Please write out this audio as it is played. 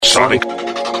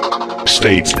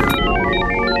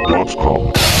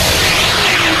SonicState.com.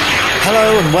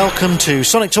 Hello and welcome to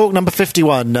Sonic Talk number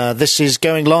 51. This is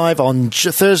going live on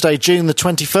Thursday, June the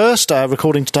 21st,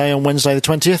 recording today on Wednesday the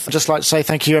 20th. I'd just like to say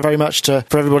thank you very much for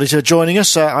everybody for joining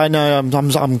us. I know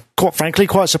I'm quite frankly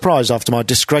quite surprised after my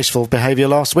disgraceful behaviour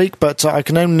last week, but I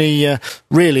can only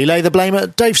really lay the blame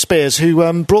at Dave Spears,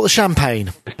 who brought the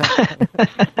champagne.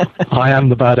 I am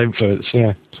the bad influence,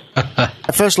 yeah.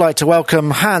 I'd first like to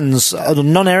welcome Hans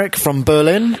Non-Eric from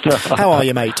Berlin. How are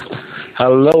you, mate?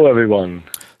 Hello, everyone.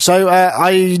 So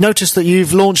I noticed that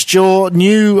you've launched your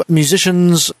new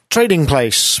musicians trading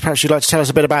place. Perhaps you'd like to tell us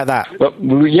a bit about that.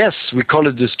 Well, yes, we call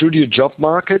it the Studio Job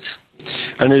Market,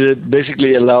 and it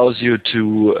basically allows you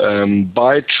to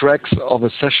buy tracks of a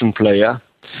session player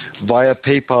via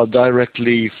PayPal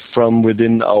directly from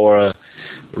within our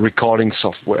recording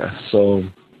software. So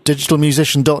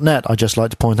digitalmusician.net, I'd just like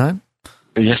to point out.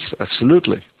 Yes,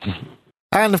 absolutely.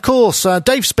 And, of course,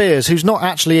 Dave Spears, who's not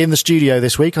actually in the studio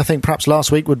this week. I think perhaps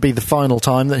last week would be the final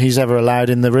time that he's ever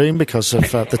allowed in the room because of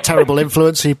the terrible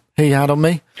influence he had on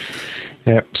me.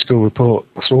 Yeah, school report.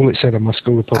 That's all it said on my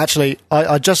school report. Actually,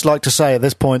 I'd just like to say at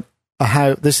this point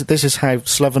how this is how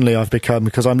slovenly I've become,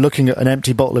 because I'm looking at an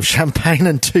empty bottle of champagne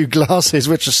and 2 glasses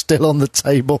which are still on the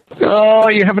table. Oh,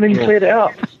 you haven't even cleared it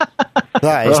up.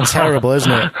 That is terrible,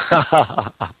 isn't it?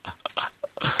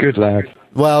 Good lad.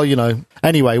 Well, you know.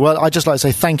 Anyway, I'd just like to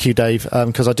say thank you, Dave,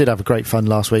 because I did have a great fun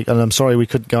last week, and I'm sorry we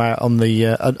couldn't go out on the...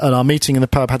 and our meeting in the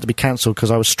pub had to be cancelled because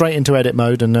I was straight into edit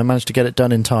mode and managed to get it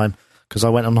done in time because I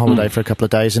went on holiday for a couple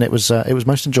of days, and it was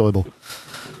most enjoyable.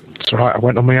 That's all right, I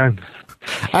went on my own.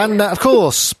 And, of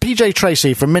course, PJ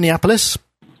Tracy from Minneapolis.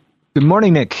 Good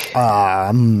morning, Nick.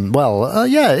 Yeah,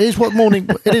 it is what morning...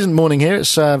 It isn't morning here.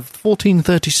 It's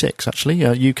 14:36, actually,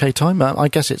 UK time. I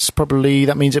guess it's probably...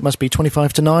 That means it must be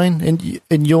 25 to 9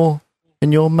 in your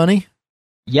money?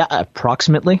 Yeah,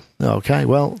 approximately. Okay,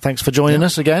 well, thanks for joining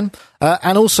us again.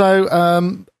 And also,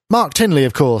 Mark Tinley,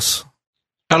 of course.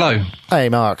 Hello. Hey,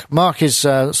 Mark. Mark is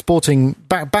sporting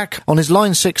back on his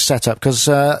Line 6 setup because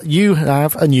you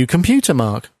have a new computer,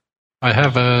 Mark. I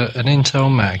have an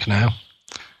Intel Mac now.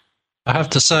 I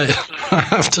have to say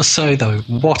though,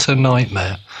 what a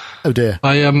nightmare. Oh dear.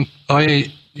 I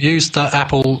used the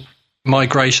Apple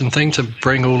migration thing to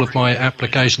bring all of my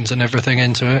applications and everything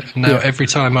into it. And now every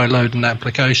time I load an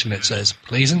application, it says,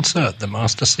 please insert the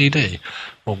master CD.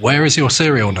 Or where is your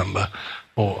serial number?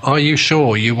 Or are you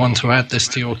sure you want to add this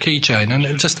to your keychain? And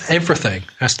just everything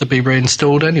has to be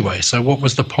reinstalled anyway. So what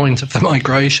was the point of the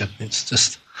migration? It's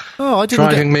just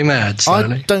driving me mad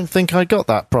slowly. I don't think I got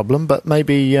that problem, but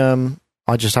maybe I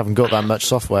just haven't got that much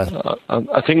software.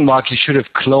 I think, Mark, you should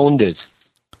have cloned it.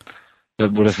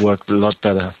 That would have worked a lot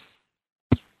better.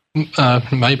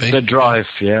 Maybe. The drive,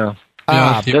 yeah.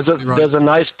 There's a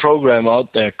nice program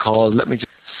out there called...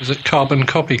 Is it Carbon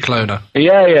Copy Cloner?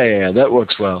 Yeah. That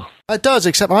works well. It does,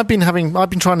 except I've been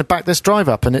trying to back this drive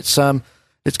up, and it's got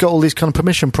all these kind of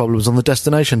permission problems on the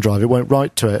destination drive. It won't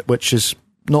write to it, which is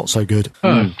not so good.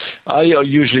 I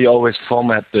usually always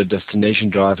format the destination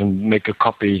drive and make a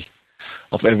copy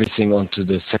of everything onto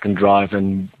the second drive,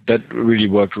 and that really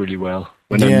worked really well.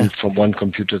 When I moved from one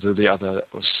computer to the other,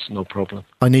 that was no problem.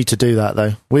 I need to do that,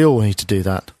 though. We all need to do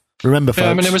that. Remember, folks. Yeah,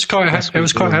 I mean, it was quite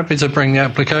happy to bring the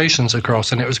applications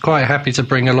across, and it was quite happy to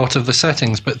bring a lot of the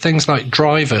settings. But things like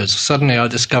drivers, suddenly I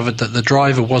discovered that the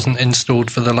driver wasn't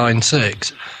installed for the Line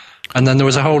 6. And then there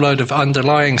was a whole load of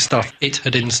underlying stuff it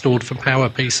had installed for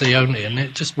PowerPC only, and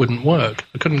it just wouldn't work.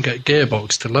 I couldn't get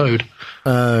Gearbox to load.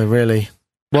 Oh, really?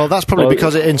 Well, that's probably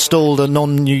because it installed a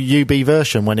non-UB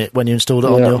version when you installed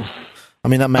it on your... I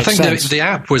mean, that makes sense. I think the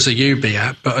app was a UB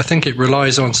app, but I think it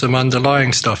relies on some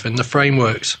underlying stuff in the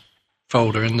frameworks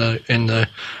folder in the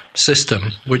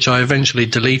system, which I eventually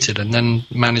deleted and then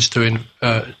managed to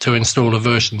install a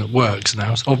version that works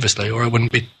now, obviously, or I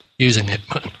wouldn't be using it.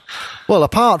 Well,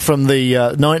 apart from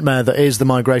the nightmare that is the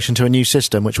migration to a new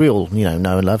system, which we all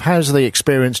know and love, how's the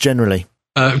experience generally?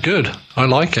 Good. I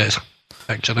like it,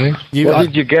 actually. What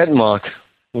did you get, Mark?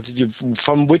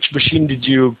 From which machine did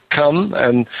you come,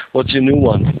 and what's your new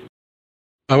one?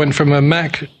 I went from a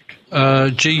Mac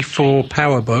G4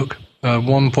 PowerBook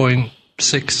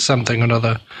 1.6 something or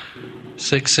another.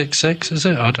 666, is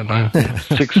it? I don't know.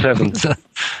 67.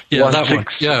 Yeah, that one.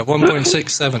 Yeah,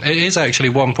 1.67. It is actually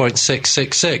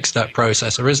 1.666, that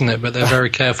processor, isn't it? But they're very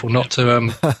careful not to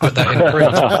put that in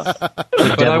print.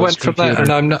 But I went from that,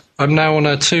 and I'm now on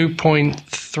a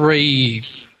 2.3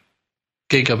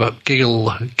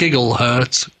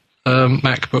 gigahertz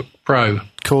MacBook Pro.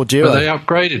 Core Duo. But they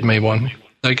upgraded me one.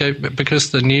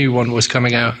 because the new one was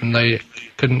coming out and they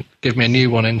couldn't give me a new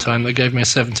one in time, they gave me a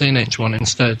 17-inch one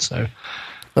instead. So,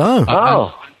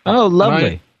 oh,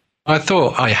 lovely. I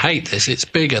thought, I hate this. It's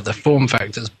bigger. The form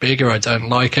factor's bigger. I don't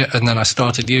like it. And then I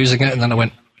started using it, and then I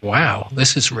went, wow,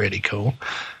 this is really cool.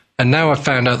 And now I've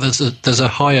found out there's a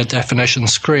higher definition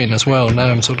screen as well. Now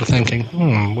I'm sort of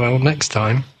thinking, well, next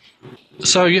time.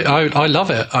 So yeah, I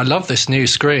love it. I love this new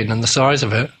screen and the size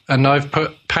of it. And I've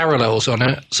put parallels on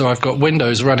it. So I've got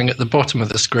Windows running at the bottom of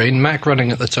the screen, Mac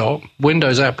running at the top,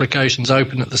 Windows applications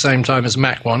open at the same time as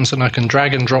Mac ones, and I can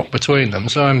drag and drop between them.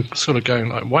 So I'm sort of going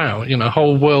like, wow, a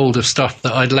whole world of stuff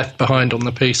that I'd left behind on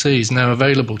the PC is now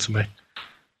available to me.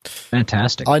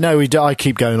 Fantastic. I know I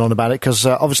keep going on about it because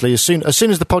obviously as soon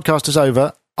as the podcast is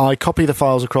over, I copy the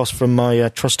files across from my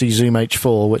trusty Zoom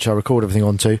H4, which I record everything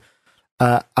onto,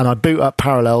 and I boot up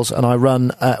Parallels, and I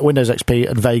run Windows XP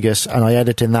and Vegas, and I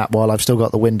edit in that while I've still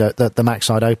got the Mac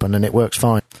side open, and it works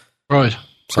fine. Right.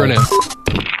 Brilliant.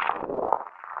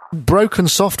 Broken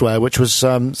software, which was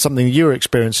something you were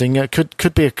experiencing,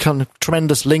 could be a kind of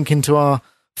tremendous link into our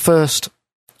first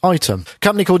item. A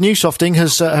company called Newsofting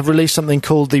have released something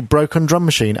called the Broken Drum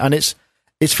Machine, and it's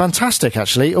fantastic,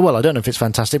 actually. Well, I don't know if it's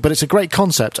fantastic, but it's a great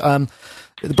concept.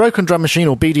 The Broken Drum Machine,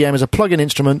 or BDM, is a plug-in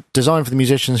instrument designed for the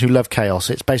musicians who love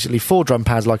chaos. It's basically 4 drum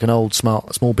pads like an old small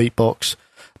beatbox,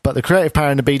 but the creative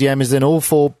power in the BDM is then all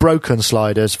 4 broken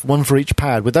sliders, one for each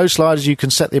pad. With those sliders, you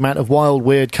can set the amount of wild,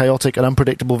 weird, chaotic, and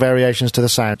unpredictable variations to the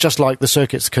sound, just like the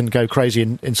circuits can go crazy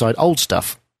inside old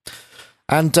stuff.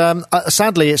 And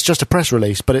sadly, it's just a press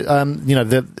release, but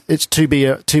it's to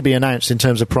be announced in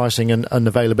terms of pricing and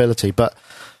availability. But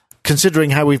considering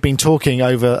how we've been talking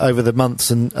over the months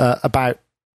and about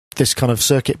this kind of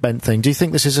circuit bent thing, do you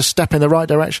think this is a step in the right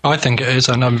direction? I think it is,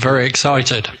 and I'm very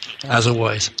excited, as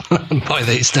always, by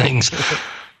these things.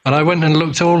 And I went and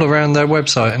looked all around their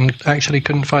website and actually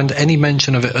couldn't find any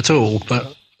mention of it at all.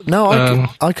 But no,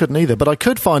 I couldn't either, but I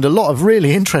could find a lot of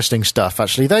really interesting stuff,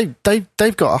 actually.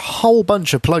 They've got a whole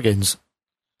bunch of plugins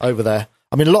over there.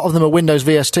 I mean, a lot of them are Windows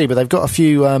VST, but they've got a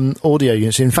few audio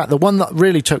units. In fact, the one that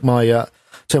really took my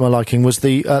liking was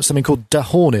the something called Da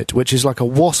Hornet, which is like a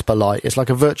Wasp-alike. It's like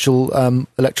a virtual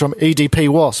EDP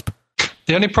Wasp.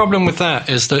 The only problem with that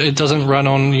is that it doesn't run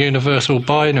on universal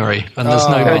binary, and there's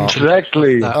no mention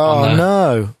exactly. of that on there.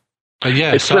 No. But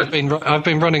yes, I've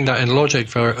been running that in Logic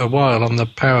for a while on the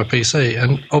Power PC,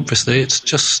 and obviously it's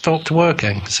just stopped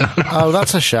working. So. Oh,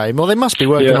 that's a shame. Well, they must be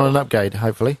working on an upgrade,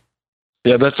 hopefully.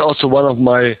 Yeah, that's also one of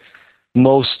my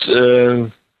most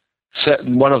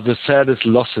one of the saddest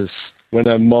losses when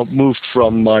I moved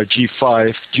from my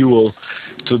G5 Dual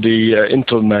to the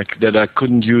Intel Mac, that I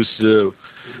couldn't use the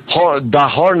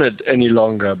Hornet any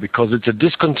longer because it's a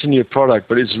discontinued product,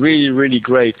 but it's really, really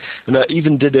great. And I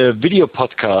even did a video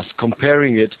podcast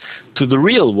comparing it to the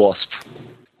real Wasp.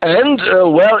 And,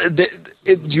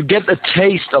 you get a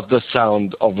taste of the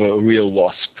sound of a real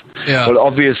Wasp. Yeah. But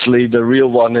obviously the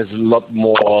real one is a lot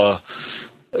more...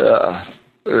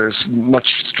 much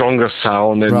stronger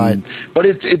sound, and, but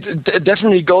it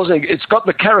definitely goes. It's got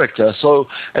the character. So,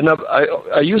 and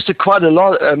I used it quite a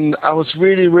lot, and I was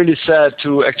really, really sad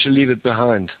to actually leave it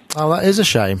behind. Oh, that is a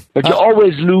shame. But you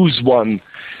always lose one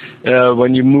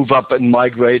when you move up and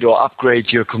migrate or upgrade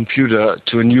your computer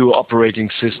to a new operating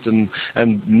system.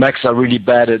 And Macs are really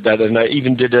bad at that. And I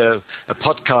even did a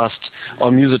podcast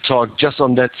on Music Talk just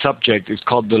on that subject. It's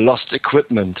called The Lost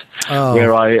Equipment,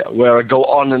 where I go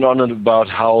on and about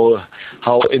how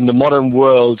in the modern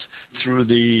world, through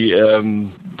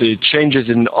the changes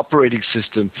in operating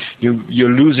system, you're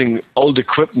losing old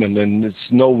equipment, and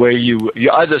it's no way you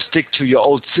either stick to your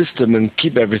old system and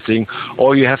keep everything,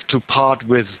 or you have to part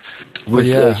with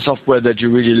software that you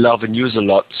really love and use a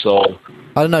lot. So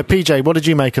I don't know, PJ, what did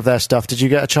you make of their stuff? Did you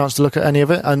get a chance to look at any of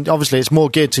it? And obviously it's more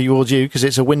geared towards you because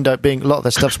it's a lot of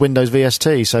their stuff's Windows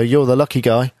VST, so you're the lucky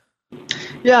guy.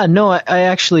 Yeah, no, I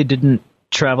actually didn't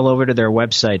travel over to their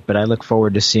website, but I look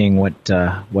forward to seeing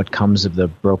what comes of the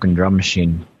Broken Drum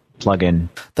Machine plugin.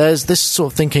 There's this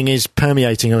sort of thinking is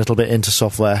permeating a little bit into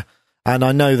software, and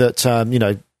I know that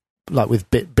like with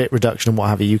bit reduction and what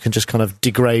have you can just kind of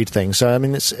degrade things. So I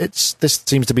mean, this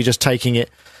seems to be just taking it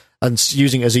and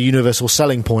using it as a universal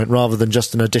selling point rather than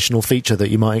just an additional feature that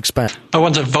you might expect. I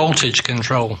want a voltage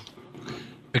control.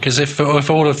 Because if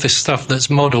all of this stuff that's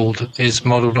modelled is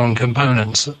modelled on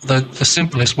components, the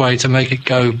simplest way to make it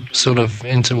go sort of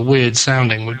into weird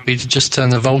sounding would be to just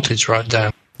turn the voltage right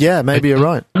down. Yeah, maybe you're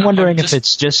right. I'm wondering if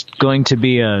it's just going to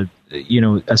be a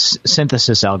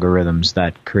synthesis algorithms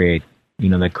that create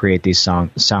these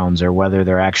sounds, or whether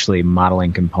they're actually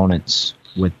modeling components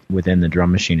within the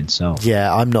drum machine itself.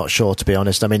 Yeah, I'm not sure, to be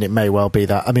honest. I mean, it may well be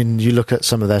that. I mean, you look at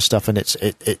some of their stuff and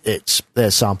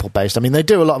they're sample based. I mean, they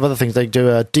do a lot of other things. They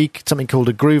do something called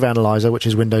a Groove Analyzer, which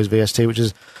is Windows VST, which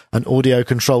is an audio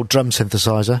controlled drum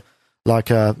synthesizer, like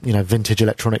a vintage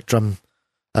electronic drum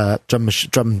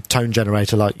tone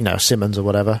generator, like Simmons or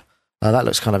whatever. That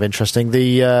looks kind of interesting.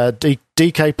 The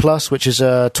DK Plus, which is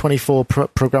 24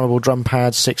 programmable drum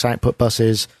pads, 6 output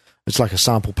buses. It's like a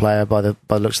sample player by the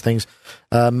looks of things.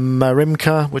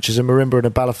 Marimka, which is a marimba and a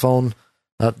balafon.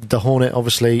 The Hornet,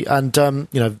 obviously, and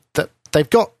they've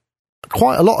got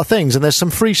quite a lot of things, and there's some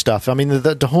free stuff. I mean,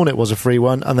 the Hornet was a free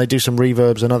one, and they do some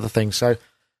reverbs and other things. So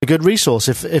a good resource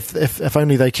if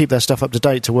only they keep their stuff up to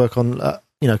date to work on.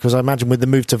 Because I imagine with the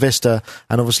move to Vista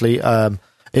and obviously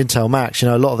Intel Max,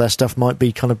 a lot of their stuff might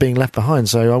be kind of being left behind.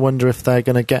 So I wonder if they're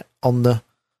going to get on the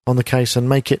case and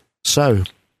make it so.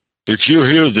 If you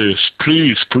hear this,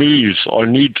 please, I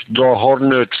need the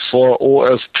Hornet for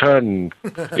OS 10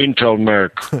 Intel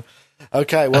Mac.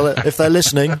 Okay, well, if they're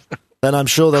listening, then I'm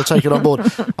sure they'll take it on board.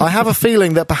 I have a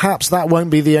feeling that perhaps that won't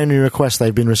be the only request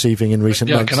they've been receiving in recent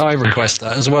months. Yeah, can I request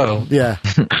that as well? Yeah.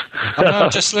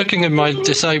 I'm just looking at my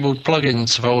disabled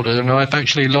plugins folder, and I've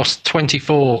actually lost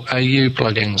 24 AU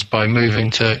plugins by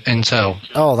moving to Intel.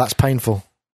 Oh, that's painful.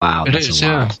 Wow, it is,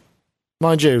 yeah.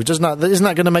 Mind you, isn't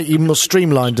that going to make you more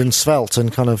streamlined and svelte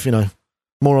and kind of,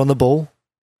 more on the ball?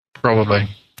 Probably.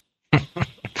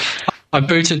 I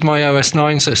booted my OS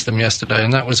 9 system yesterday,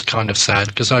 and that was kind of sad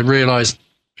because I realised,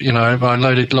 I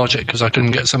loaded Logic because I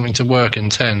couldn't get something to work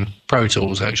in 10 Pro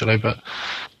Tools, actually, but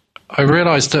I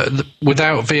realised that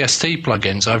without VST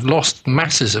plugins, I've lost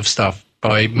masses of stuff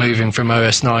by moving from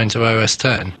OS 9 to OS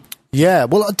 10. Yeah,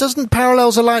 well, doesn't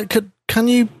Parallels allow... Can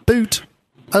you boot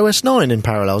OS 9 in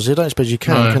Parallels? I don't suppose you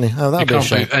can, can you? Oh, that'd be a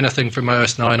shame. You can't boot anything from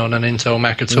OS 9 on an Intel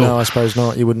Mac at all. No, I suppose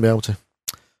not. You wouldn't be able to.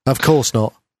 Of course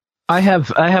not. I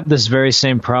have this very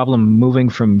same problem moving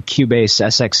from Cubase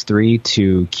SX3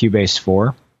 to Cubase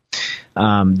 4.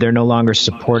 They're no longer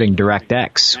supporting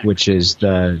DirectX, which is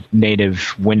the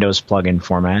native Windows plugin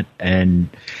format, and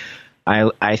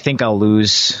I think I'll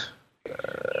lose.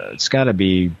 It's got to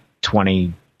be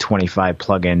 20, 25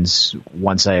 plugins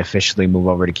once I officially move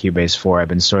over to Cubase 4. I've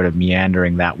been sort of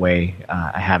meandering that way.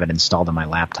 I have it installed on my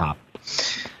laptop,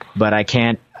 but I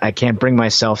can't bring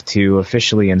myself to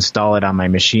officially install it on my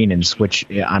machine and switch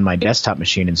on my desktop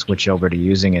machine and switch over to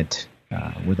using it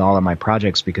with all of my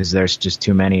projects because there's just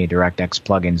too many DirectX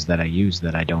plugins that I use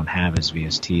that I don't have as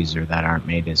VSTs or that aren't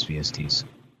made as VSTs.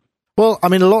 Well, I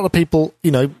mean, a lot of people,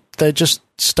 they're just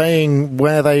staying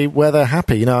where they're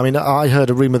happy. I mean, I heard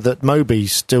a rumor that Moby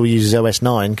still uses OS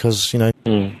 9 because,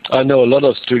 I know a lot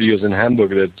of studios in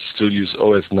Hamburg that still use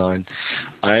OS 9.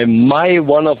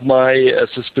 One of my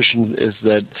suspicions is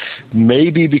that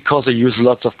maybe because they use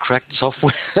lots of cracked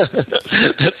software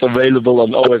that's available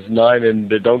on OS 9 and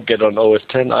they don't get on OS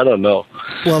 10. I don't know.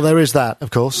 Well, there is that,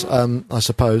 of course, I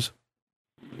suppose.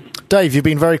 Dave, you've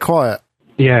been very quiet.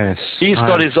 Yes. He's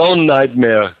got his own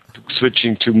nightmare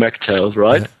switching to MacTel,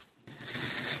 right? Yeah.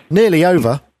 Nearly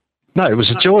over. No, it was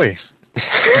a joy.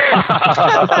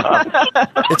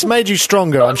 It's made you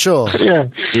stronger, I'm sure.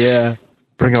 Yeah.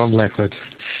 Bring on Leopard.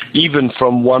 Even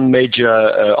from one major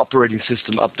operating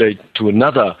system update to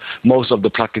another, most of the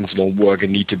plugins won't work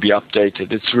and need to be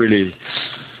updated. It's really...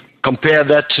 Compare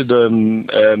that to the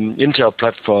Intel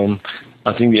platform.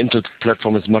 I think the Intel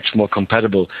platform is much more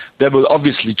compatible. That will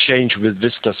obviously change with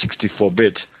Vista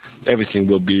 64-bit. Everything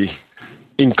will be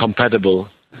incompatible.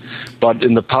 But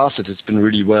in the past, it has been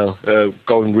really well,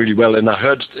 going really well. And I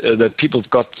heard that people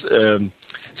got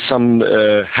some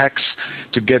hacks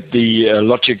to get the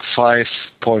Logic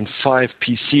 5.5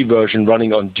 PC version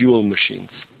running on dual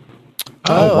machines.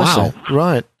 Oh, wow.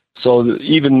 Right. So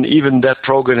even that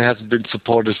program has been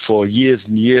supported for years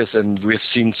and years, and we've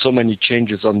seen so many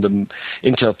changes on the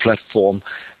Intel platform.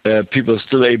 People are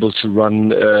still able to run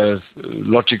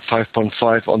Logic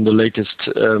 5.5 on the latest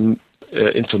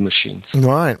Intel machines.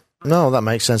 Right. No, that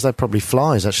makes sense. That probably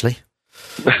flies, actually.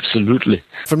 Absolutely.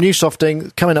 From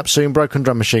Newsofting, coming up soon, Broken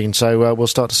Drum Machine. So we'll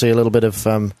start to see a little bit of...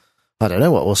 I don't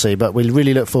know what we'll see, but we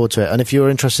really look forward to it. And if you're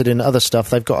interested in other stuff,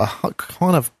 they've got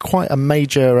quite a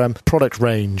major product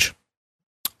range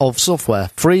of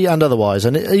software, free and otherwise.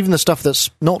 And even the stuff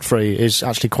that's not free is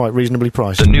actually quite reasonably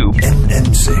priced. The new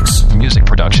NN6 music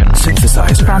production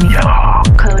synthesizer from Yamaha.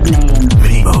 Codename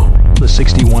Minimo. The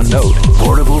 61-note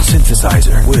portable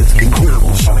synthesizer with incredible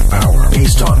sonic power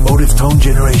based on motive tone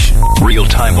generation,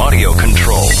 real-time audio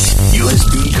control,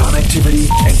 USB connectivity,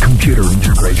 and computer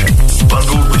integration.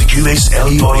 Bundled with Cubase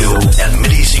LE audio and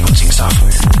MIDI sequencing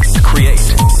software. Create,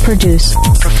 produce,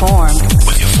 perform.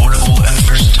 With the affordable and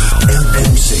versatile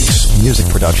MM6 music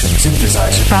production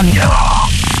synthesizer From Yamaha.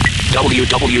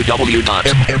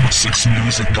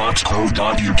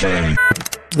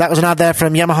 www.mm6music.co.uk. That was an ad there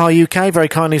from Yamaha UK, very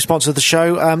kindly sponsored the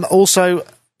show. Also,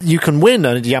 you can win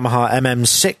a Yamaha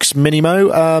MM6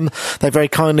 Minimo. They very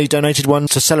kindly donated one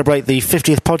to celebrate the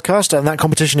 50th podcast, and that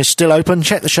competition is still open.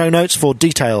 Check the show notes for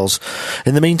details.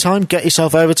 In the meantime, get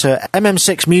yourself over to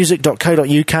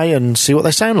mm6music.co.uk and see what they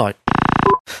sound like.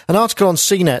 An article on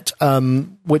CNET,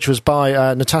 which was by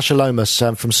Natasha Lomas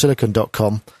from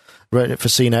silicon.com, wrote it for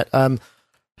CNET,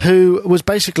 who was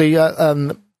basically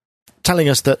telling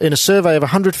us that in a survey of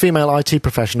 100 female IT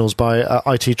professionals by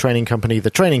IT training company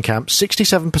The Training Camp,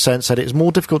 67% said it is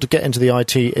more difficult to get into the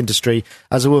IT industry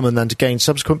as a woman than to gain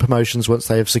subsequent promotions once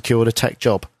they have secured a tech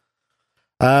job.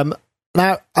 Now,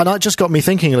 and that just got me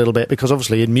thinking a little bit, because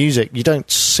obviously in music you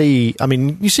don't see, I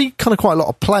mean, you see kind of quite a lot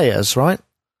of players, right?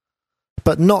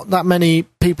 But not that many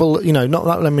people, not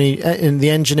that many in the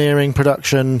engineering,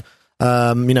 production,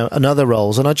 and other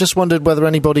roles. And I just wondered whether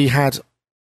anybody had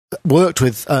worked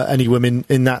with any women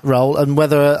in that role, and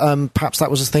whether perhaps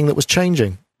that was a thing that was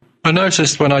changing. I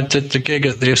noticed when I did the gig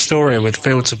at the Astoria with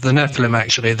Fields of the Nephilim,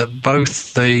 actually, that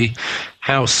both the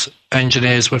house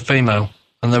engineers were female,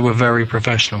 and they were very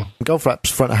professional. Goldfrapp's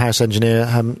front of house engineer,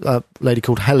 a lady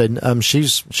called Helen, she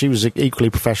was equally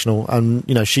professional, and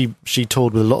she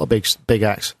toured with a lot of big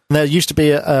acts. And there used to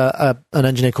be an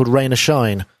engineer called Raina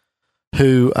Shine,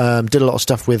 who did a lot of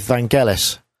stuff with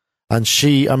Vangelis. And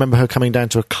I remember her coming down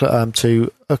to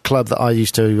a club that I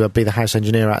used to be the house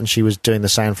engineer at, and she was doing the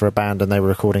sound for a band, and they were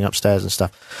recording upstairs and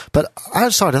stuff. But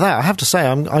outside of that, I have to say,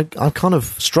 I kind of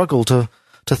struggle to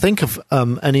think of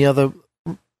any other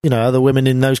other women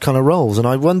in those kind of roles, and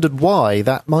I wondered why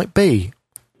that might be.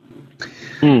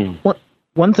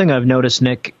 One thing I've noticed,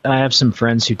 Nick, I have some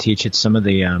friends who teach at some of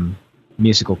the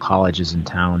musical colleges in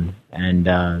town, and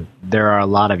there are a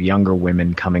lot of younger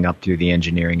women coming up through the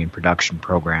engineering and production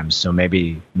programs, so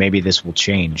maybe this will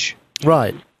change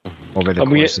right over the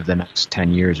course of the next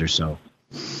 10 years or so.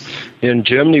 In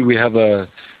Germany we have a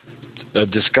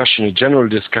general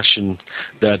discussion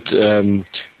that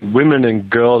women and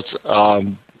girls are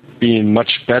being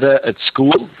much better at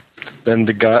school than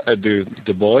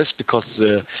the boys, because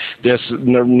there's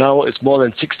now it's more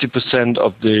than 60%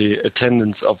 of the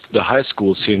attendance of the high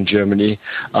schools here in Germany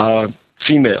are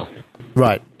female.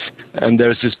 Right. And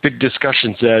there's this big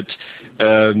discussion that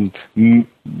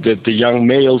that the young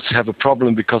males have a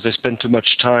problem because they spend too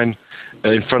much time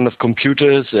in front of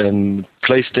computers and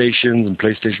PlayStations and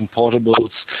PlayStation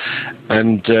Portables.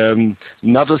 And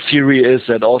another theory is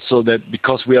that also that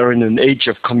because we are in an age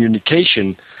of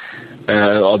communication,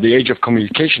 or the age of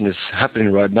communication is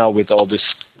happening right now with all this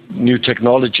new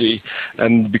technology,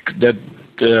 and that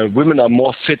women are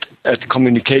more fit at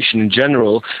communication in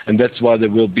general, and that's why they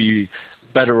will be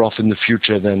better off in the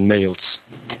future than males.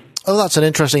 Oh, that's an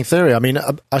interesting theory. I mean,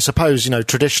 I suppose,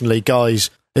 traditionally guys,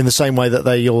 in the same way that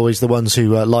they're always the ones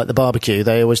who light the barbecue,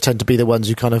 they always tend to be the ones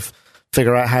who kind of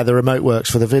figure out how the remote works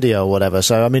for the video or whatever.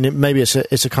 So, I mean, maybe it's a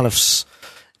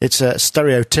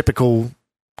stereotypical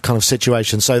kind of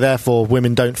situation. So therefore,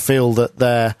 women don't feel that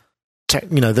that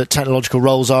technological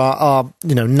roles are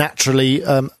naturally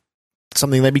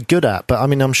something they'd be good at. But I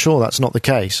mean, I'm sure that's not the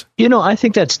case. I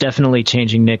think that's definitely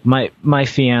changing, Nick. My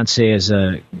fiance is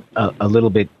a little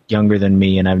bit younger than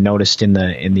me, and I've noticed in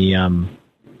the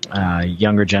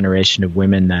younger generation of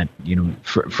women that,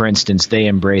 for instance, they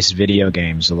embrace video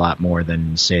games a lot more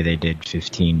than, say, they did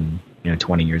 15,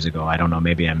 20 years ago. I don't know,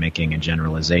 maybe I'm making a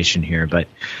generalization here, but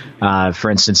for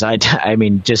instance, I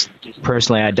mean, just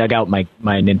personally, I dug out my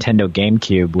Nintendo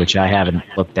GameCube, which I haven't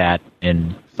looked at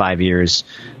in 5 years,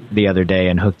 the other day,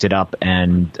 and hooked it up,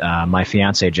 and my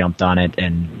fiance jumped on it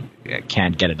and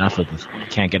can't get enough of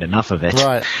it.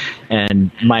 Right.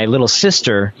 And my little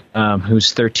sister,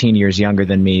 who's 13 years younger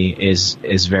than me,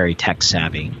 is very tech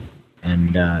savvy,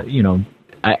 and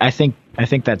I think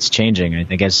that's changing. I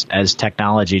think as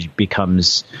technology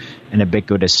becomes an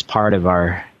ubiquitous part of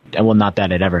our, well, not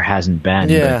that it ever hasn't been,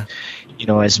 yeah. But,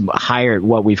 as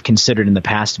what we've considered in the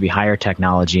past to be higher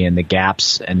technology, and the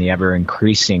gaps and the ever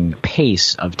increasing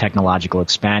pace of technological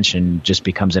expansion just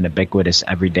becomes an ubiquitous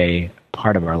everyday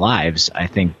part of our lives. I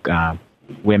think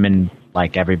women,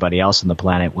 like everybody else on the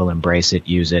planet, will embrace it,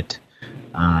 use it,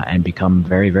 and become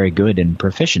very, very good and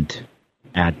proficient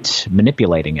at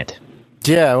manipulating it.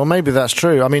 Yeah, well, maybe that's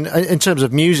true. I mean, in terms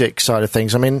of music side of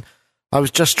things, I mean, I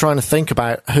was just trying to think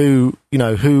about who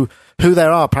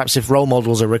there are, perhaps if role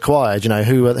models are required,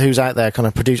 who's out there kind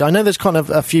of producing. I know there's kind of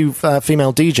a few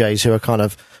female DJs who are kind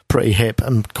of pretty hip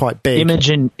and quite big.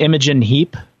 Imogen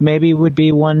Heap maybe would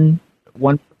be one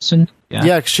person.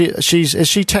 Yeah, is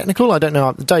she technical? I don't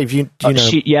know. Dave, you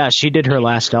know? She did her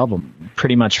last album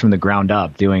pretty much from the ground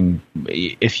up.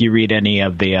 If you read any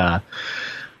of the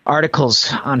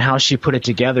articles on how she put it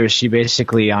together, she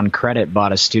basically on credit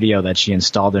bought a studio that she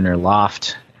installed in her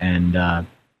loft and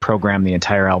programmed the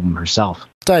entire album herself.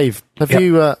 Dave, have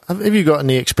you got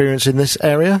any experience in this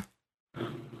area?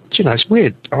 Do you know, it's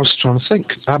weird. I was trying to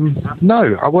think.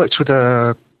 No, I worked with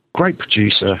a great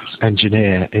producer,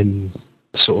 engineer in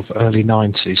sort of early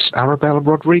 90s, Arabella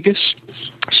Rodriguez.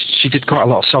 She did quite a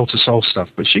lot of soul-to-soul stuff,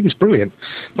 but she was brilliant.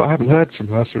 But I haven't heard from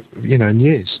her for, in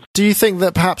years. Do you think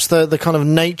that perhaps the kind of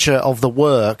nature of the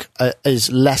work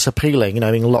is less appealing,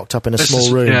 being locked up in a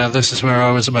small room? Yeah, this is where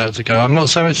I was about to go. I'm not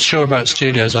so much sure about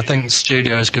studios. I think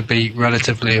studios could be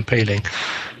relatively appealing.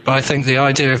 But I think the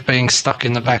idea of being stuck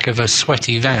in the back of a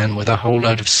sweaty van with a whole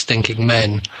load of stinking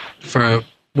men for a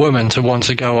woman to want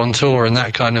to go on tour in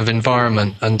that kind of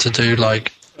environment and to do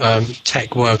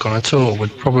tech work on a tour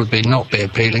would probably not be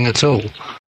appealing at all.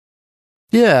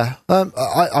 Yeah,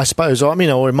 I suppose. Or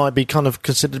it might be kind of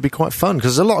considered to be quite fun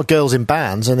because there's a lot of girls in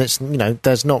bands, and it's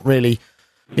there's not really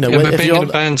but being in a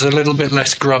band's a little bit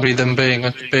less grubby than being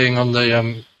on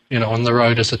the on the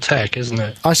road as a tech, isn't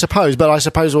it? I suppose, but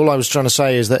all I was trying to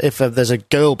say is that if there's a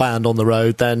girl band on the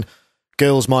road, then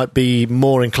girls might be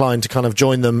more inclined to kind of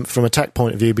join them from a tech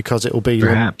point of view because it will be,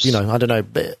 perhaps. I don't know,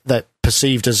 they're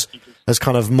perceived as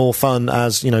kind of more fun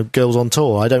as, girls on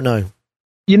tour. I don't know.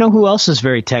 You know who else is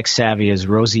very tech savvy is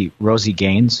Rosie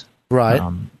Gaines. Right.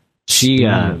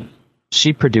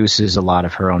 She produces a lot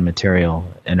of her own material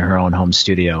in her own home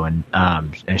studio, and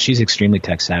she's extremely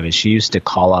tech savvy. She used to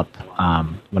call up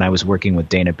when I was working with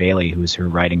Dana Bailey, who was her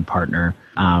writing partner.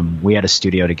 We had a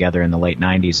studio together in the late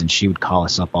 90s, and she would call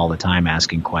us up all the time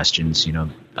asking questions,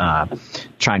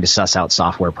 trying to suss out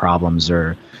software problems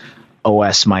or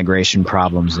OS migration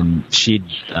problems, and she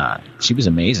was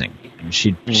amazing.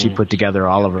 She put together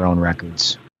all of her own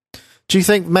records. Do you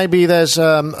think maybe there's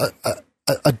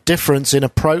a difference in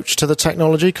approach to the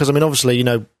technology? Because obviously,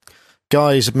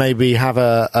 guys maybe have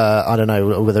I don't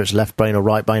know whether it's left brain or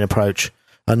right brain approach,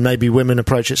 and maybe women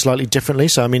approach it slightly differently.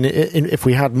 So if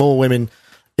we had more women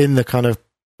in the kind of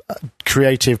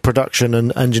creative production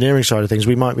and engineering side of things,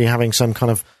 we might be having some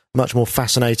kind of much more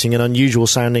fascinating and unusual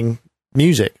sounding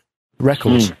music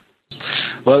records.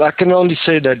 Well, I can only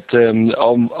say that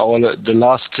the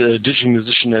last digital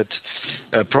musician at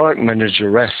product manager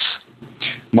Res,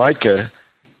 Maike,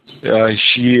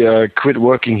 she quit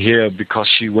working here because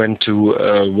she went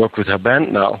to work with her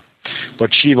band now.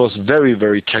 But she was very,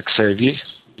 very tech savvy,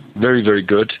 very, very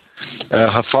good.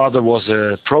 Her father was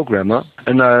a programmer,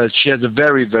 and she had a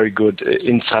very, very good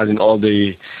insight in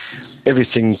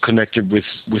everything connected with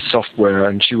software,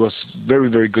 and she was very,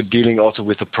 very good dealing also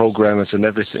with the programmers and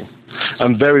everything.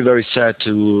 I'm very, very sad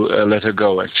to let her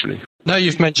go, actually. Now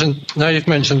you've mentioned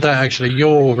that, actually,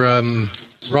 your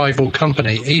rival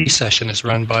company, E-Session, is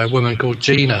run by a woman called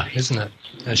Gina, isn't it?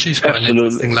 And she's quite an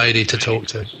interesting lady to talk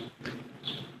to.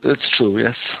 That's true,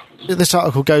 yes. This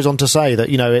article goes on to say that,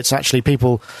 it's actually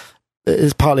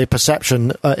it's partly a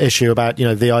perception issue about,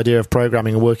 the idea of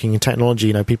programming and working in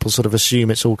technology. People sort of assume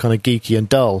it's all kind of geeky and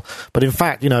dull. But in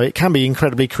fact, it can be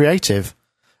incredibly creative.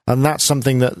 And that's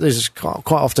something that is quite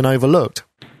often overlooked.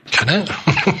 Can it?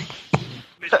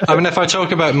 if I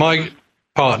talk about my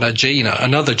partner, Gina,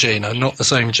 another Gina, not the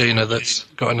same Gina that's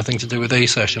got anything to do with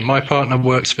E-Session. My partner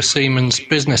works for Siemens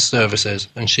Business Services,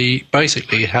 and she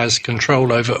basically has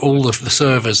control over all of the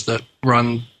servers that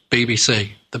run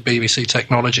BBC, the BBC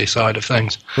technology side of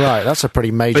things. Right, that's a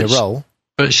pretty major role.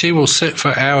 But she will sit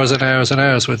for hours and hours and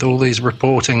hours with all these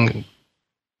reporting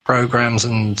programs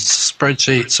and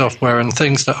spreadsheet software and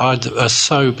things that are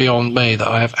so beyond me that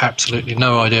I have absolutely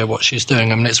no idea what she's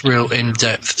doing. It's real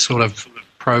in-depth sort of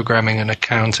programming and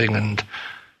accounting, and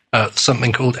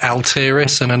something called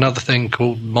Altiris and another thing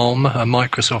called MOM, a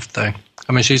Microsoft thing.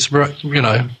 She's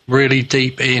really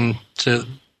deep into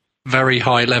very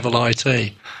high-level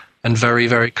IT and very,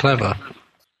 very clever.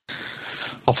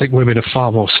 I think women are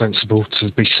far more sensible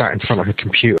to be sat in front of a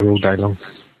computer all day long.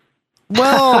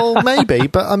 Well, maybe,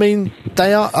 but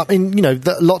they are.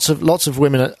 Lots of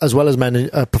women as well as men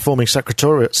are performing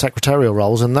secretarial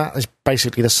roles, and that is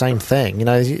basically the same thing.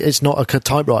 It's not a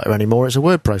typewriter anymore; it's a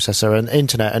word processor and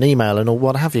internet and email and all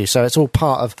what have you. So it's all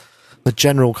part of the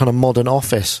general kind of modern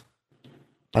office,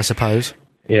 I suppose.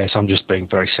 Yes, I'm just being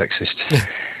very sexist.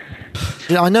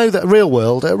 I know that at Real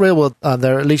World, there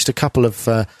are at least a couple of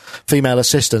female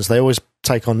assistants. They always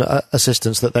take on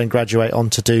assistants that then graduate on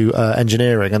to do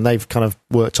engineering, and they've kind of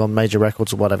worked on major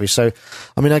records or whatever. So,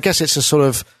 I guess it's a sort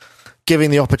of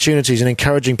giving the opportunities and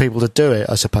encouraging people to do it,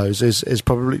 I suppose, is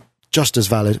probably just as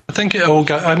valid. I think it all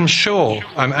go. I'm sure.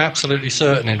 I'm absolutely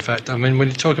certain. In fact, I mean, when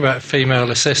you talk about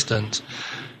female assistants,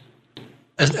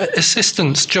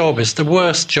 assistant's job is the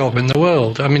worst job in the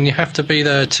world. I mean, you have to be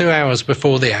there 2 hours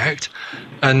before the act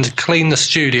and clean the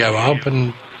studio up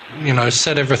and, you know,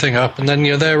 set everything up, and then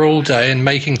you're there all day and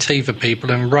making tea for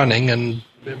people and running and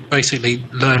basically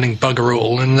learning bugger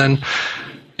all, and then,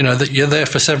 you know, that you're there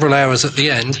for several hours at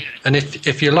the end, and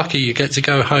if you're lucky you get to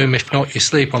go home. If not, you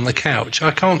sleep on the couch.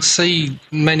 I can't see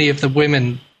many of the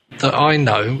women that I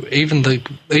know, even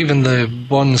the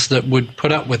ones that would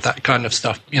put up with that kind of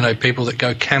stuff, you know, people that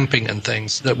go camping and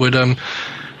things, that would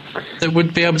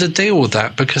be able to deal with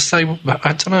that, because I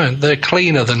don't know, they're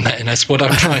cleaner than men. That's what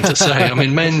I'm trying to say. I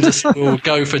mean, men just will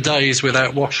go for days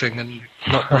without washing and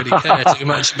not really care too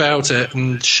much about it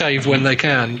and shave when they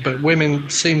can, but women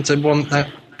seem to want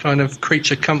that kind of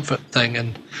creature comfort thing,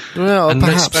 and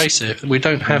let's face it, we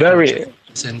don't have very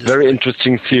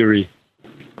interesting theory.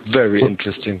 Very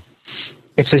interesting.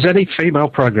 If there's any female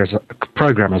programmers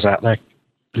out there,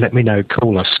 let me know,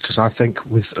 call us, because I think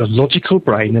with a logical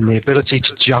brain and the ability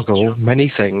to juggle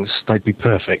many things, they'd be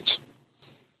perfect.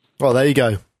 Well, there you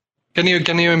go. Can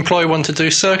you employ one to do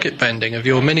circuit bending of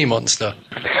your mini monster?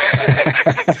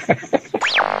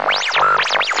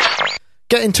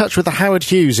 Get in touch with the Howard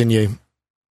Hughes in you.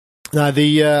 Now,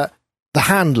 the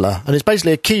handler, and it's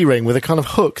basically a key ring with a kind of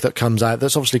hook that comes out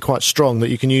that's obviously quite strong, that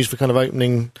you can use for kind of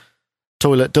opening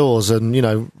toilet doors and, you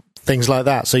know, things like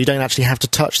that, so you don't actually have to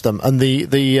touch them. And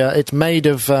it's made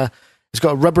of it's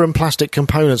got rubber and plastic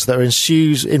components that are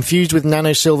infused with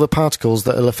nano-silver particles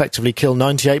that will effectively kill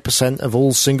 98% of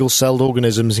all single-celled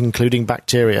organisms, including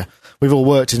bacteria. We've all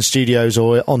worked in studios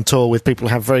or on tour with people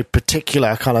who have very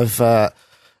particular kind of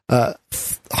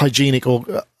hygienic or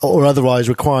otherwise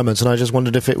requirements, and I just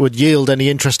wondered if it would yield any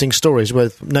interesting stories,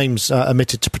 with names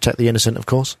omitted to protect the innocent, of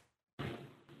course.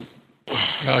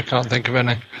 I can't think of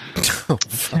any. I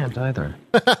can't either.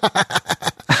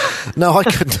 No, I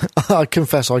couldn't. I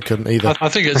confess I couldn't either. I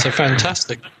think it's a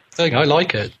fantastic thing. I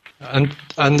like it, and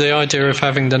the idea of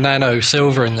having the nano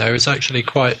silver in there is actually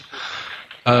quite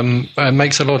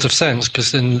makes a lot of sense,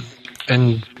 because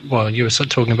well, you were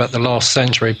talking about the last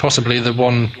century, possibly the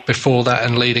one before that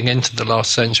and leading into the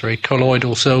last century.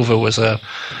 Colloidal silver was the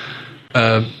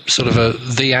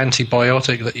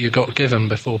antibiotic that you got given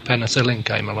before penicillin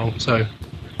came along. So,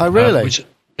 oh really?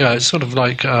 It's sort of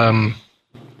like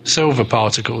silver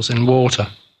particles in water.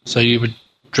 So you would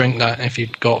drink that if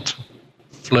you'd got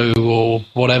flu or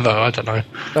whatever. I don't know.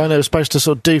 Oh, no, it was supposed to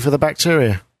sort of do for the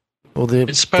bacteria.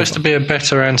 It's supposed to be a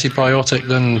better antibiotic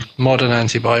than modern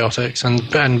antibiotics, and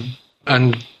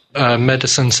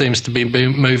medicine seems to be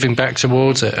moving back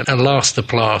towards it.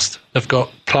 Elastoplast, they've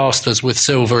got plasters with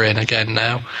silver in again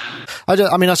now.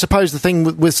 I suppose the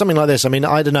thing with something like this, I mean,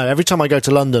 I don't know, every time I go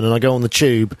to London and I go on the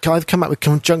tube, I've come up with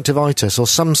conjunctivitis or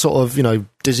some sort of, you know,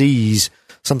 disease,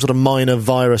 some sort of minor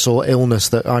virus or illness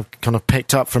that I've kind of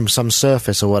picked up from some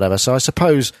surface or whatever. So I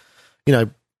suppose, you know,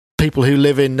 people who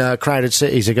live in crowded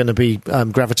cities are going to be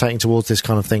gravitating towards this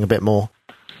kind of thing a bit more.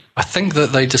 I think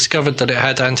that they discovered that it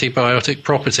had antibiotic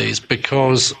properties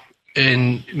because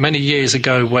in many years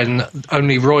ago, when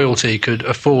only royalty could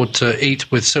afford to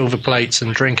eat with silver plates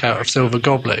and drink out of silver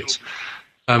goblets,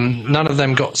 none of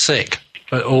them got sick,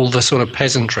 but all the sort of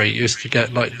peasantry used to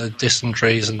get like the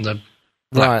dysenteries and the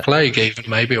Black Plague even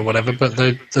maybe or whatever, but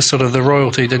the sort of the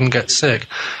royalty didn't get sick.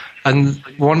 And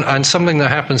something that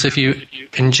happens if you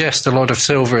ingest a lot of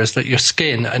silver is that your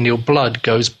skin and your blood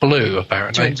goes blue,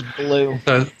 apparently. Turns blue.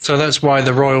 So that's why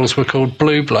the royals were called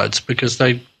blue bloods, because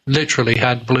they literally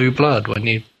had blue blood when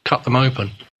you cut them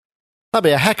open. That'd be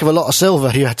a heck of a lot of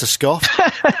silver you had to scoff.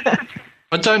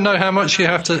 I don't know how much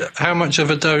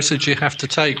of a dosage you have to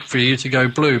take for you to go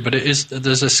blue, but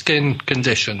there's a skin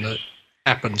condition that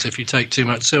happens if you take too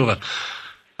much silver.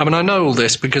 I mean, I know all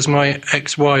this because my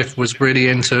ex-wife was really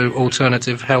into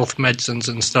alternative health medicines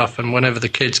and stuff, and whenever the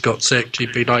kids got sick,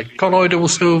 she'd be like, colloidal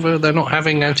silver, they're not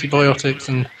having antibiotics,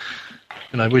 and,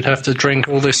 you know, we'd have to drink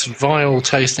all this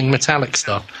vile-tasting metallic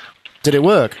stuff. Did it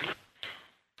work?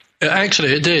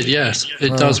 Actually, it did, yes.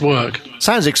 It does work.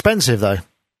 Sounds expensive, though.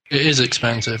 It is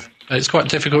expensive. It's quite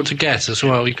difficult to get as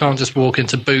well. You can't just walk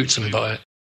into Boots and buy it.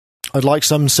 I'd like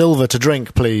some silver to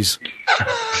drink, please.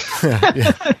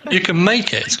 Yeah. You can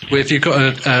make it if you've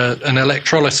got an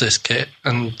electrolysis kit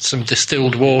and some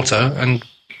distilled water, and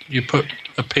you put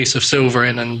a piece of silver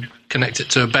in and connect it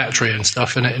to a battery and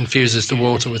stuff, and it infuses the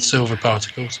water with silver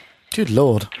particles. Good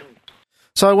Lord.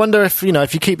 So I wonder if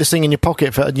you keep this thing in your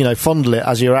pocket, fondle it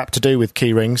as you're apt to do with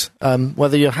key rings,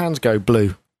 whether your hands go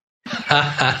blue.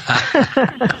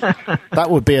 That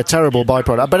would be a terrible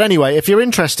byproduct. But anyway, if you're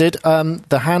interested,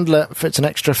 the handler fits an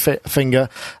extra finger,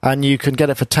 and you can get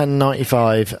it for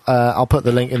 $10.95. I'll put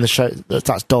the link in the show.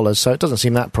 That's dollars, so it doesn't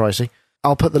seem that pricey.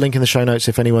 I'll put the link in the show notes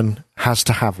if anyone has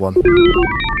to have one.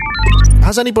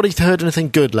 Has anybody heard anything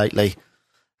good lately?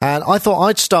 And I thought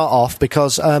I'd start off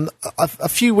because a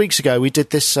few weeks ago we did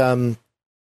this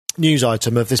news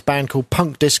item of this band called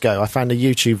Punk Disco. I found a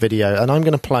YouTube video, and I'm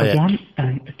going to play it. 1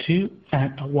 and 2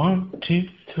 and 1, 2,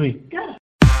 3. Go.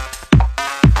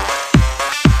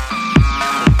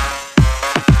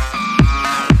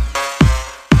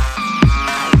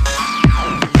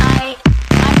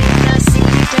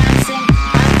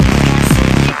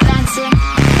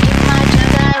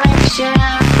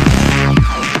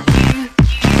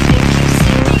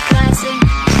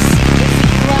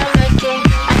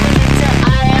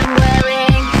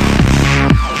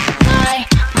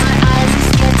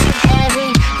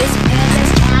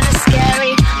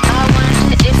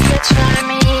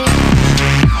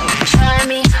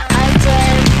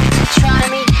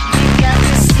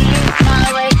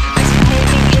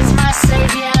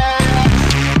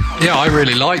 I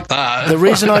really like that. The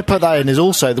reason I put that in is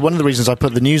also one of the reasons I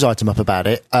put the news item up about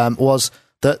it was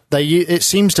that it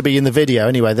seems to be in the video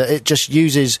anyway that it just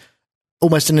uses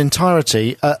almost in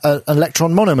entirety an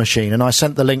Electron mono machine, and I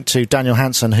sent the link to Daniel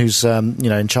Hansen, who's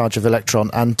in charge of Electron,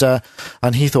 and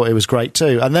he thought it was great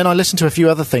too. And then I listened to a few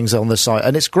other things on the site,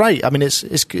 and it's great. I mean,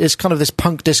 it's kind of this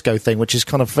punk disco thing, which is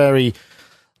kind of very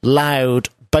loud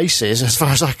basses as far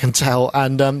as I can tell,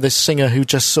 and this singer who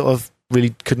just sort of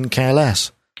really couldn't care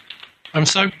less. I'm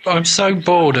so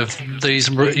bored of these,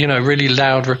 really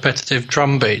loud, repetitive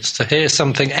drum beats. To hear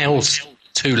something else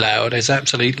too loud is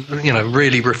absolutely,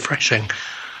 really refreshing.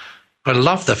 I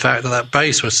love the fact that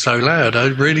bass was so loud. I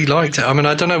really liked it. I mean,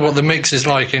 I don't know what the mix is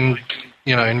like in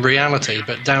reality,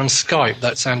 but down Skype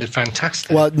that sounded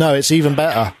fantastic. Well, no, it's even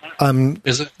better.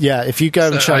 Is it? Yeah, if you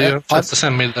go and check it, you have to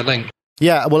send me the link.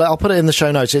 Yeah, well, I'll put it in the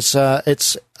show notes. It's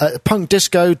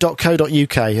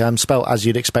punkdisco.co.uk, spelled as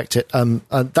you'd expect it. And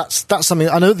that's something.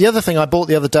 I know the other thing I bought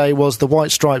the other day was the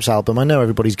White Stripes album. I know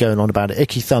everybody's going on about it,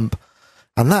 Icky Thump.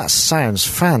 And that sounds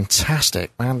fantastic,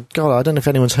 man. God, I don't know if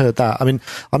anyone's heard that. I mean,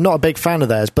 I'm not a big fan of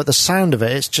theirs, but the sound of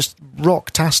it, it's just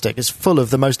rock-tastic. It's full of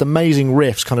the most amazing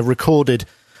riffs, kind of recorded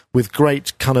with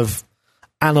great kind of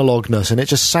analogness, and it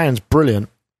just sounds brilliant.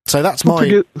 So that's my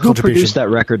Who contribution. produced that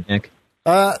record, Nick?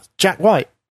 Jack White.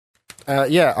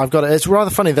 Yeah, I've got it. It's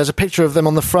rather funny. There's a picture of them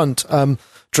on the front,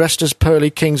 dressed as pearly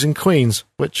kings and queens,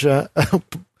 which, for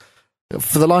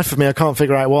the life of me, I can't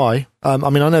figure out why. I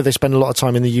mean, I know they spend a lot of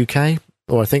time in the UK,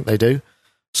 or I think they do.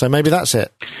 So maybe that's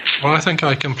it. Well, I think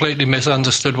I completely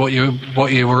misunderstood what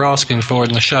you were asking for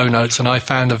in the show notes, and I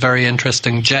found a very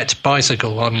interesting jet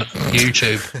bicycle on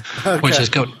YouTube, Okay. which has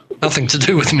got nothing to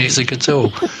do with music at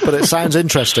all. But it sounds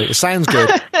interesting. It sounds good.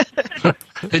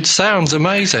 It sounds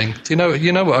amazing.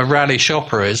 You know what a rally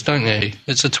shopper is, don't you?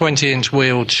 It's a 20-inch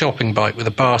wheeled shopping bike with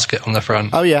a basket on the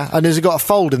front. Oh, yeah. And has it got a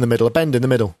fold in the middle, a bend in the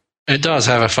middle? It does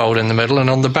have a fold in the middle, and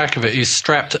on the back of it he's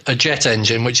strapped a jet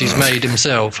engine, which he's made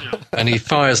himself, and he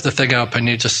fires the thing up, and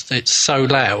it's so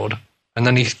loud, and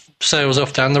then he sails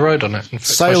off down the road on it.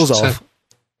 Sails off?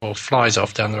 Or flies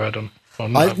off down the road on.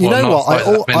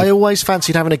 I always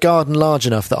fancied having a garden large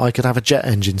enough that I could have a jet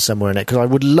engine somewhere in it,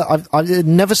 because it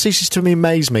never ceases to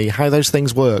amaze me how those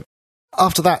things work.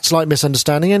 After that slight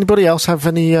misunderstanding, anybody else have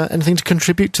anything to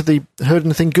contribute to the heard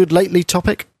anything good lately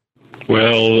topic?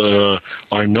 Well,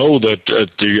 I know that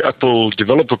at the Apple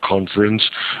Developer Conference,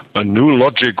 a new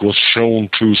logic was shown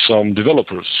to some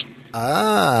developers.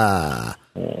 Ah,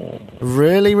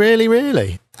 really, really,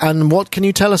 really? And what can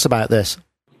you tell us about this?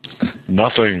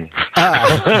 Nothing.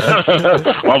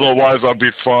 Otherwise, I'd be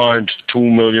fined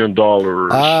 $2 million.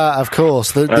 Of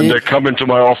course. And they come into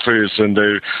my office and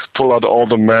they pull out all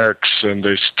the Macs and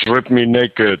they strip me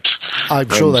naked. I'm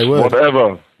sure they would.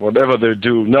 Whatever they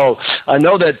do. No, I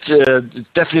know that it's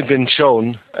definitely been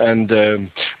shown,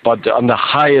 and but on the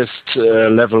highest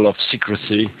level of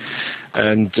secrecy,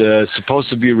 and supposed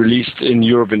to be released in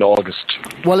Europe in August.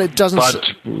 Well, it doesn't. But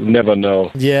never know.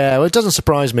 Yeah, well, it doesn't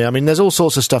surprise me. I mean, there's all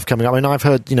sorts of stuff coming up. I mean, I've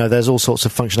heard, there's all sorts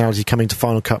of functionality coming to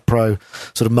Final Cut Pro,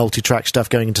 sort of multi-track stuff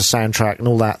going into Soundtrack and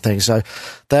all that thing. So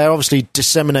they're obviously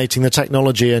disseminating the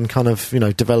technology and kind of,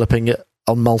 developing it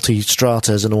on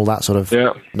multi-stratas and all that sort of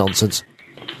nonsense.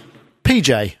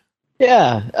 PJ.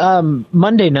 Yeah,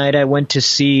 Monday night I went to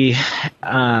see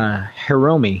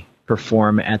Hiromi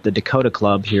perform at the Dakota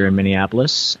Club here in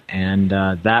Minneapolis, and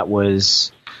that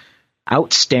was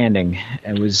outstanding.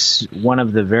 It was one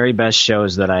of the very best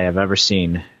shows that I have ever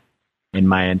seen in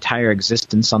my entire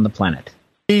existence on the planet.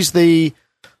 He's the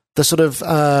the sort of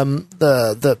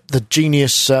the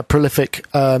genius, prolific.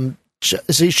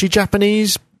 Is she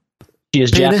Japanese? She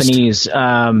is pianist? Japanese.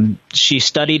 She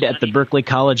studied at the Berklee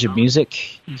College of Music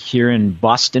here in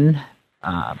Boston,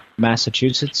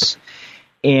 Massachusetts,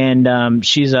 and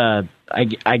she's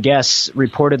I guess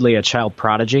reportedly a child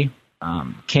prodigy.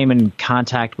 Came in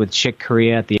contact with Chick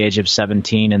Corea at the age of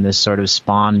 17, and this sort of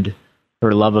spawned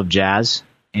her love of jazz.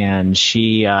 And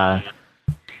she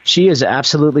is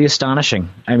absolutely astonishing.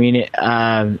 I mean,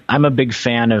 I'm a big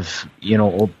fan of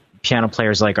old piano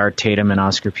players like Art Tatum and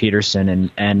Oscar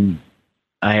Peterson, and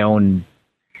I own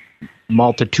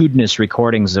multitudinous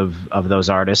recordings of those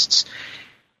artists.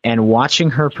 And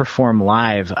watching her perform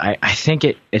live, I think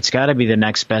it's got to be the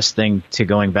next best thing to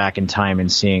going back in time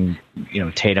and seeing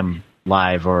Tatum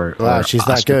live or she's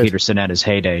Oscar that good. Peterson at his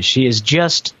heyday. She is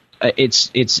just it's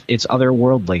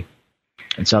otherworldly.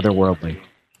 It's otherworldly.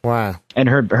 Wow. And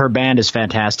her band is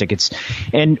fantastic.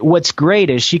 And what's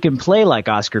great is she can play like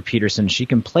Oscar Peterson, she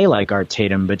can play like Art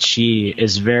Tatum, but she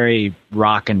is very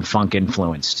rock and funk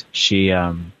influenced. She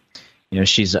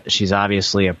she's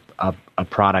obviously a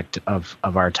product of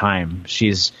our time.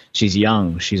 She's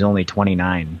young. She's only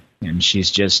 29, and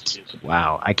she's just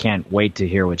wow. I can't wait to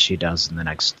hear what she does in the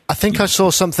next. I think I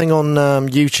saw something on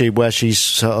YouTube where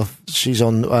she's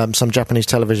on some Japanese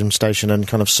television station and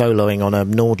kind of soloing on a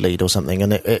Nord lead or something,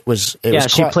 and it was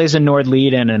she plays a Nord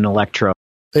lead and an electro.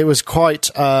 It was quite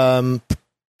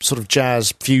sort of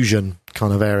jazz fusion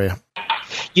kind of area.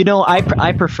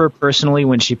 I prefer personally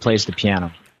when she plays the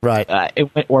piano. Right.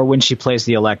 Or when she plays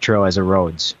the electro as a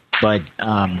Rhodes. But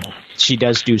she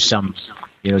does do some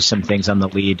things on the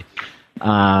lead.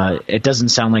 It doesn't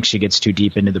sound like she gets too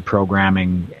deep into the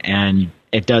programming, and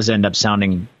it does end up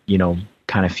sounding,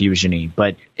 kind of fusion-y.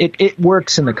 But it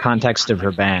works in the context of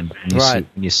her band when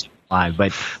you see it live.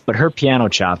 But her piano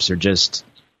chops are just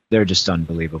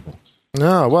unbelievable.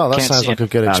 Oh, well, that sounds like a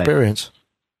good experience.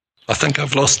 I think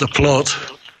I've lost the plot.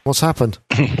 What's happened?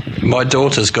 My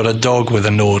daughter's got a dog with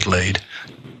a Nord lead.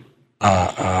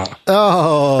 Oh.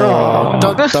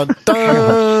 Dun, dun,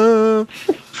 dun.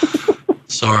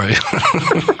 Sorry.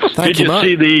 Did you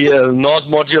see the Nord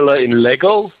modular in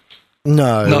Lego?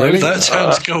 No, really? That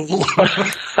sounds cool.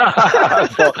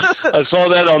 I saw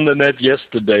that on the net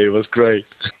yesterday. It was great.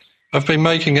 I've been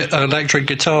making electric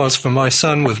guitars for my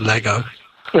son with Lego.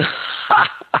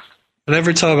 And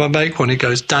every time I make one, he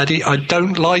goes, "Daddy, I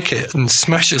don't like it," and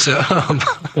smashes it up.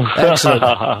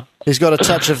 Excellent. He's got a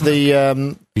touch of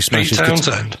the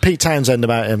Pete Townsend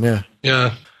about him, yeah.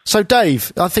 Yeah. So,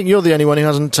 Dave, I think you're the only one who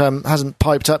hasn't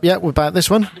piped up yet about this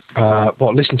one.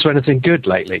 Listen to anything good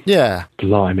lately? Yeah.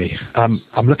 Blimey.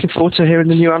 I'm looking forward to hearing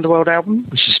the new Underworld album,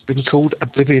 which has been called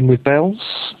Oblivion with Bells.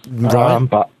 Right.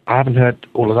 But I haven't heard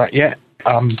all of that yet.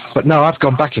 But no, I've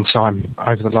gone back in time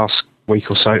over the last week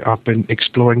or so. I've been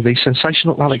exploring the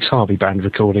sensational Alex Harvey band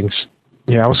recordings.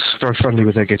 Yeah, I was very friendly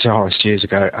with their guitarist years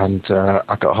ago, and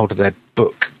I got a hold of their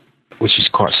book, which is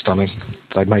quite stunning.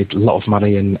 They made a lot of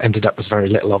money and ended up with very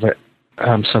little of it.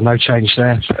 So no change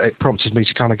there. It prompted me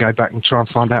to kind of go back and try and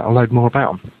find out a load more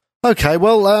about them. Okay,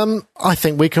 well, I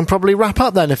think we can probably wrap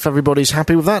up then if everybody's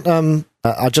happy with that.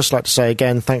 I'd just like to say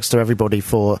again, thanks to everybody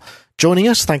for joining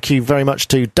us. Thank you very much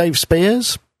to Dave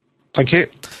Spears. Thank you.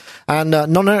 And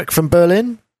Non-Eric from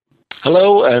Berlin.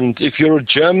 Hello, and if you're a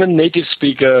German native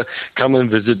speaker, come and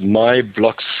visit my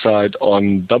blog site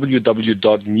on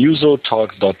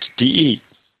www.musotalk.de.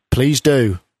 Please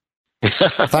do.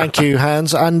 Thank you,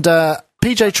 Hans. And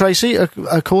PJ Tracy,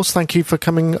 of course, thank you for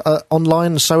coming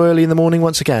online so early in the morning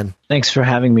once again. Thanks for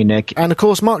having me, Nick. And, of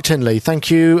course, Mark Tinley, thank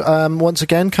you once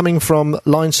again, coming from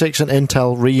Line 6 and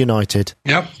Intel reunited.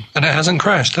 Yep, and it hasn't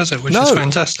crashed, has it? Which is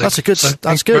fantastic.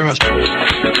 That's good. Very much.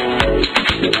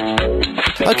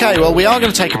 Okay, well, we are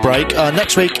going to take a break.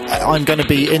 Next week, I'm going to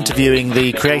be interviewing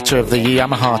the creator of the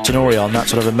Yamaha Tenorion, that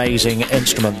sort of amazing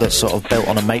instrument that's sort of built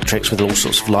on a matrix with all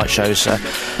sorts of light shows.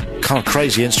 Kind of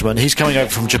crazy instrument. He's coming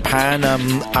over from Japan.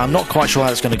 I'm not quite sure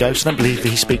how it's going to go, so I don't believe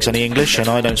he speaks any English, and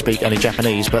I don't speak any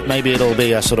Japanese, but maybe it'll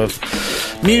be a sort of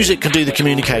music can do the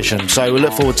communication, so we'll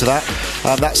look forward to that.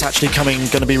 That's actually going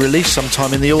to be released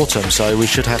sometime in the autumn, so we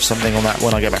should have something on that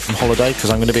when I get back from holiday, because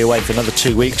I'm going to be away for another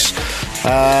 2 weeks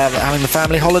having the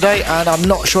family holiday, and I'm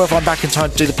not sure if I'm back in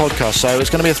time to do the podcast, so it's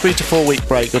going to be a 3 to 4 week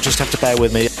break. You'll just have to bear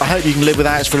with me. I hope you can live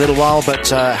without us for a little while, but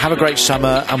have a great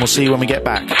summer, and we'll see you when we get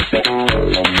back.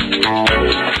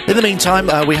 In the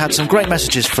meantime, we had some great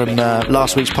messages from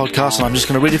last week's podcast, and I'm just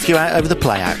going to read a few out over the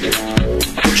play out.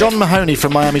 John Mahoney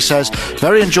from Miami says,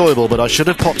 very enjoyable, but I should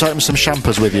have popped open some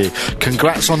champers with you.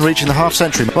 Congrats on reaching the half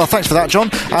century. Well, thanks for that, John.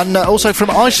 And also from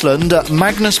Iceland,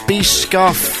 Magnus B.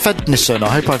 Skarfednisson. I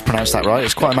hope I've pronounced that right.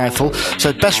 It's quite a mouthful.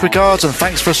 So best regards and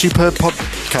thanks for a superb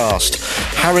podcast.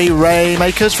 Harry Ray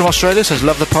Makers from Australia says,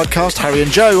 love the podcast. Harry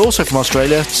and Joe, also from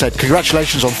Australia, said,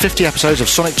 congratulations on 50 episodes of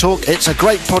Sonic Talk. It's a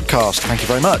great podcast. Thank you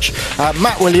very much.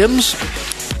 Matt Williams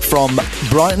from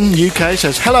Brighton, UK,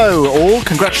 says, hello all,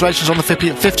 congratulations on the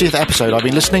 50th episode. I've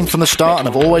been listening from the start and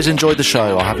I've always enjoyed the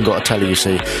show. I haven't got to tell you,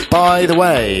 see. By the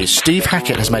way, Steve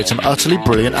Hackett has made some utterly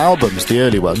brilliant albums, the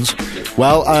early ones.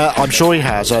 Well, I'm sure he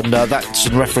has, and that's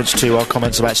in reference to our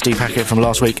comments about Steve Hackett from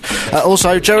last week.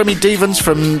 Also, Jeremy Devens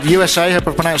from USA, hope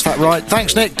I pronounced that right.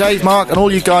 Thanks, Nick, Dave, Mark, and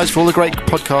all you guys for all the great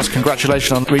podcasts.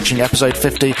 Congratulations on reaching episode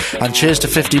 50, and cheers to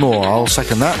 50 more. I'll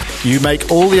second that. You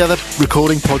make all the other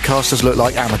recording podcasters look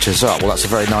like amateurs. Oh, well, that's a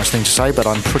very nice thing to say, but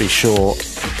I'm pretty sure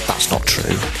that's not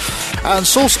true. And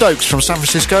Saul Stokes from San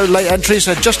Francisco, late entry,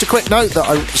 said, just a quick note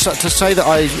to say that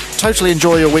I totally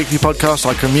enjoy your weekly podcast.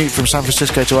 I commute from San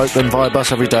Francisco to Oakland via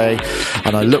bus every day,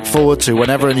 and I look forward to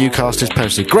whenever a new cast is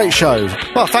posted. Great show.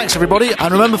 Well, thanks, everybody.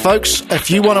 And remember, folks,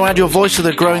 if you want to add your voice to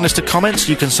the growing list of comments,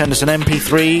 you can send us an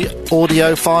MP3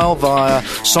 audio file via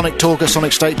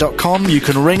sonictalk@sonicstate.com. You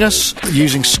can ring us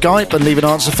using Skype and leave an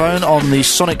answer phone on the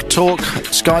Sonic Talk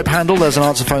Skype handle. There's an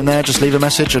answer phone there. Just leave a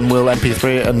message and we'll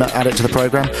MP3 it and add it to the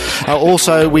programme.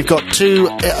 Also, we've got two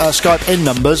Skype in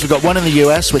numbers. We've got one in the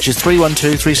US, which is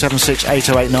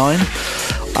 312-376-8089.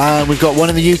 And we've got one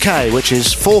in the UK, which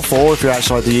is 44 if you're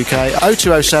outside the UK,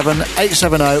 0207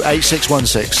 870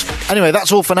 8616. Anyway,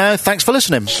 that's all for now. Thanks for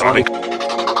listening.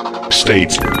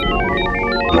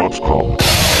 SonicState.com